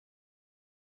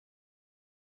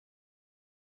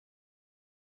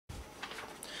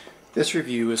This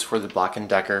review is for the Black &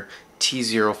 Decker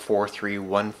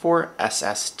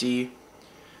TO4314SSD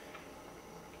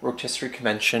rotisserie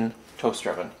convention toaster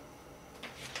oven.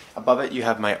 Above it you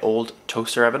have my old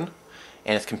toaster oven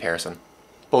and its comparison.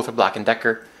 Both are Black &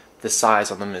 Decker. The size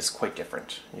on them is quite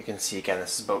different. You can see again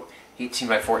this is about 18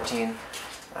 by 14.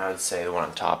 I would say the one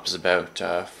on top is about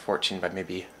 14 by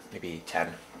maybe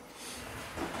 10.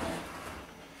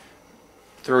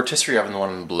 The rotisserie oven, the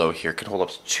one below here, can hold up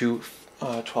to two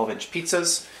 12-inch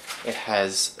pizzas. It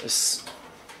has a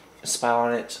spile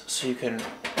on it so you can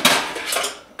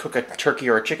cook a turkey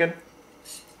or a chicken.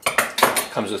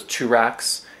 It comes with 2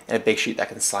 racks and a bake sheet that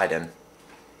can slide in.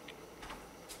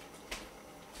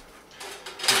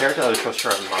 Compared to other toaster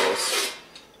oven models,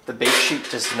 the bake sheet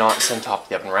does not sit on top of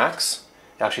the oven racks.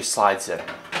 It actually slides in.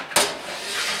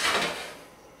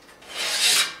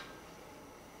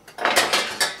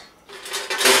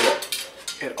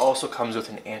 It also comes with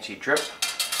an anti-drip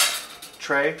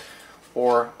tray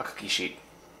or a cookie sheet.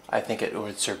 I think it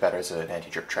would serve better as an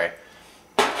anti-drip tray.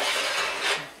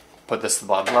 Put this to the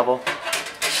bottom level.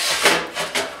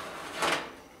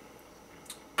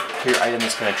 Your item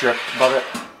is going to drip above it,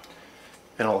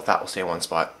 and all of that will stay in one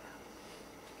spot.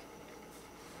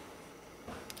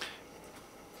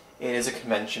 It is a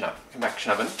convection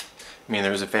oven. I mean,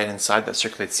 there's a fan inside that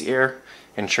circulates the air,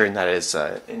 ensuring that it is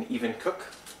an even cook.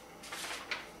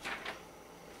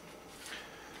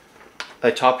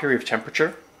 At the top here we have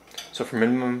temperature, so from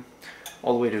minimum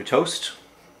all the way to toast.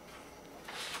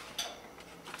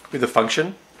 We have the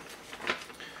function,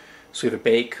 so we have a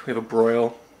bake, we have a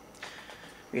broil,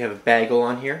 we have a bagel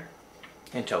on here,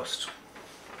 and toast.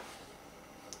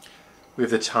 We have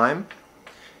the time,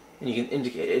 and you can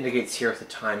it indicates here the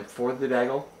time for the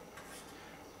bagel,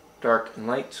 dark and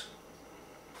light.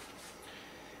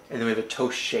 And then we have a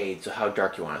toast shade, so how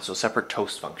dark you want it, so a separate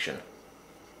toast function.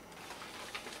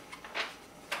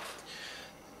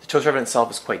 The toaster oven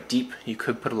itself is quite deep. You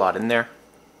could put a lot in there.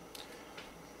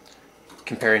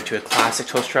 Comparing to a classic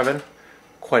toaster oven,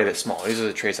 quite a bit smaller. These are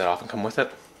the trays that often come with it.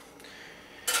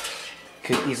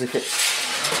 Could easily fit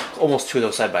almost 2 of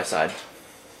those side by side.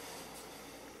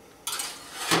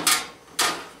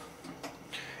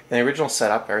 In the original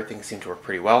setup, everything seemed to work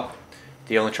pretty well.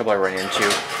 The only trouble I ran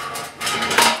into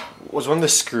was one of the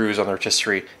screws on the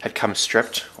rotisserie had come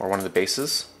stripped, or one of the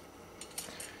bases.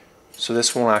 So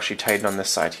this won't actually tighten on this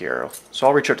side here. So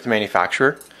I'll reach out to the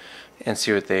manufacturer and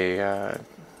see what they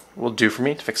will do for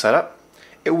me to fix that up.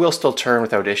 It will still turn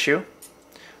without issue,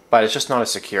 but it's just not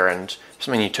as secure and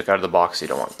something you took out of the box, so you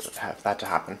don't want that to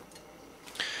happen.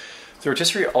 The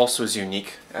rotisserie also is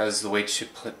unique as the way to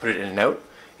put it in and out.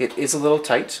 It is a little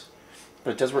tight,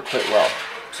 but it does work quite well.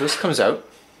 So this comes out.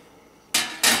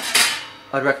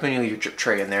 I'd recommend you leave your drip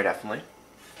tray in there, definitely.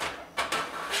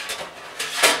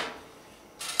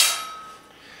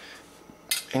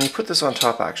 And you put this on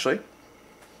top actually.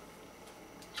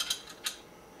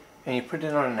 And you put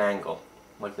it on an angle,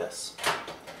 like this.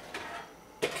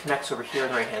 It connects over here on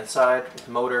the right hand side with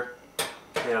the motor.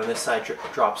 And on this side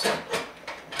drops in.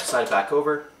 Slide it back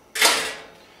over.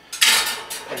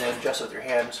 And then adjust with your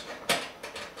hand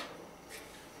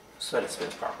so that it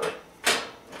spins properly.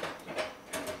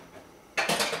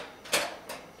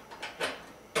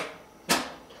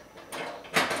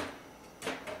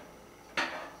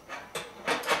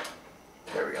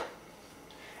 There we go.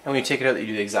 And when you take it out, you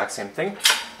do the exact same thing,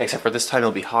 except for this time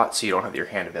it'll be hot, so you don't have your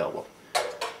hand available.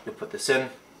 You'll put this in,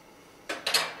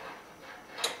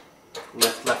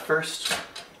 lift left first,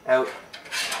 out,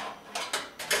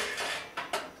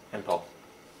 and pull.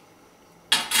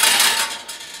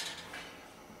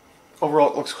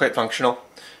 Overall, it looks quite functional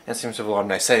and seems to have a lot of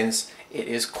nice settings. It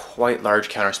is quite large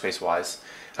counter space wise.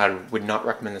 I would not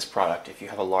recommend this product if you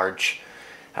have a large,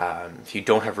 if you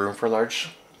don't have room for a large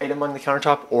item on the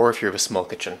countertop, or if you have a small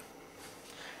kitchen.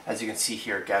 As you can see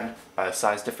here again, by the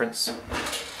size difference,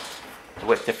 the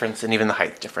width difference, and even the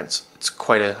height difference. It's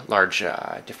quite a large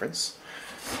difference.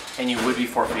 And you would be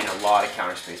forfeiting a lot of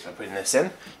counter space by putting this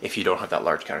in if you don't have that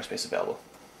large counter space available.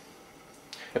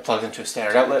 It plugs into a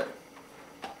standard outlet,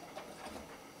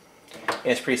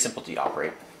 and it's pretty simple to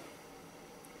operate.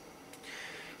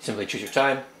 Simply choose your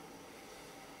time,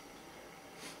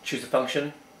 choose the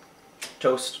function,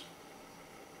 toast,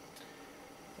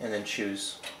 and then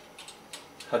choose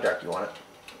how dark you want it.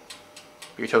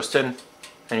 Put your toast in,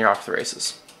 and you're off to the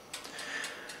races.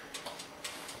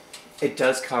 It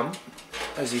does come,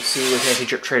 as you see, with an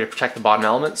anti-drip tray to protect the bottom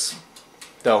elements,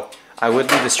 though I would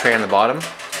leave this tray on the bottom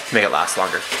to make it last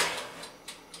longer.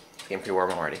 It's getting pretty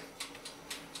warm already.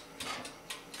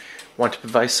 One tip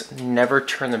of advice, never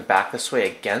turn them back this way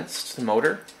against the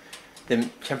motor. The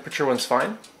temperature one's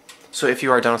fine, So if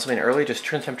you are done with something early, just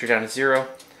turn the temperature down to 0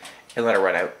 and let it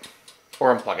run out,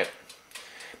 or unplug it.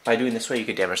 By doing this way, you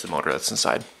could damage the motor that's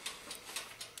inside.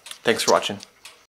 Thanks for watching.